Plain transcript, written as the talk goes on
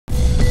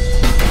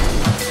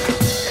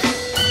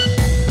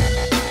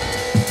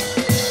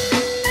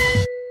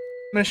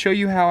I'm going to show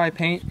you how I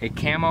paint a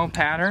camo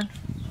pattern.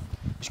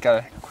 Just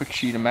got a quick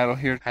sheet of metal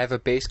here. I have a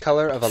base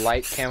color of a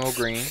light camo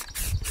green.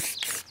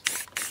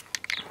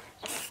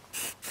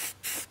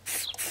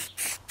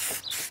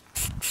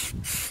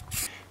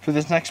 For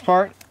this next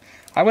part,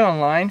 I went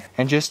online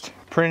and just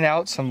printed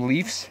out some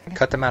leaves,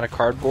 cut them out of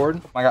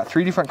cardboard. I got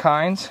 3 different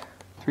kinds,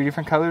 3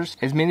 different colors,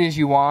 as many as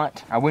you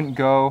want. I wouldn't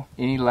go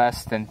any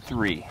less than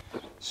 3.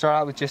 Start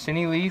out with just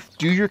any leaf.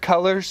 Do your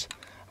colors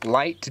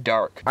light to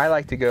dark. I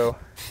like to go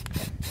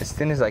as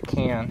thin as I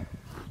can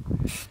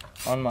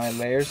on my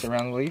layers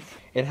around the leaf.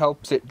 It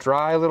helps it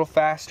dry a little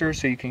faster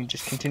so you can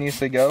just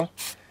continuously go.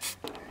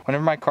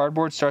 Whenever my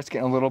cardboard starts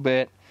getting a little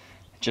bit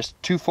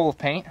just too full of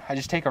paint, I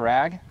just take a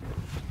rag,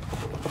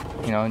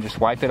 and just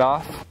wipe it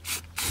off.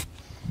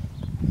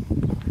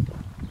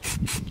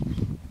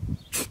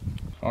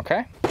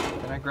 Okay,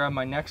 then I grab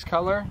my next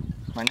color,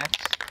 my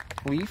next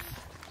leaf.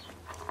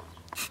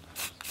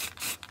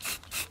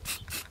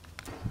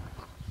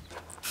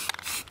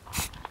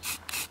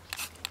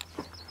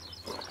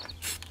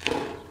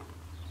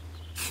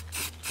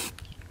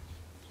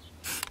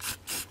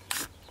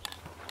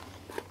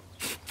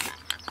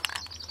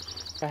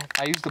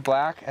 I use the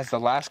black as the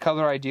last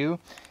color I do.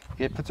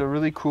 It puts a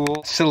really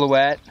cool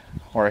silhouette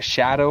or a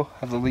shadow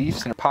of the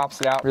leaves and it pops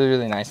it out really,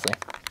 really nicely.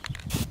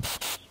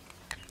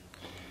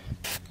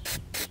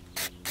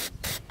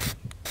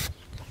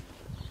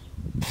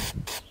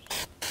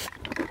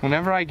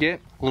 Whenever I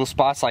get little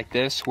spots like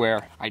this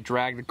where I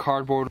drag the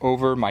cardboard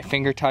over, my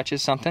finger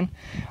touches something,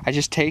 I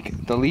just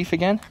take the leaf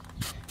again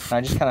and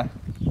I just kind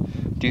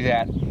of do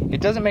that. It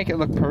doesn't make it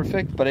look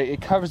perfect, but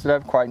it covers it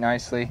up quite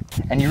nicely.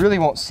 And you really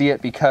won't see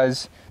it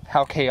because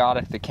how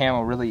chaotic the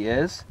camo really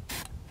is.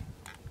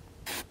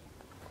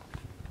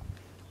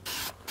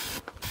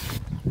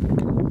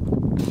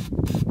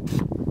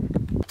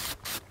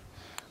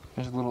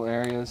 There's little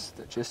areas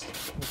that just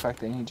look like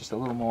they need just a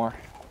little more.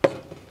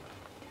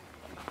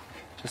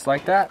 Just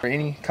like that.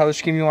 Any color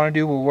scheme you want to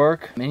do will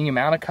work. Any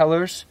amount of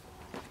colors.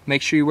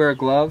 Make sure you wear a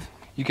glove.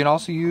 You can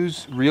also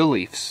use real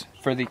leaves.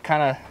 For the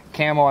kind of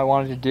camo I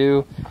wanted to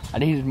do, I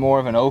needed more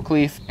of an oak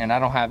leaf, and I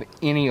don't have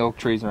any oak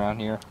trees around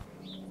here.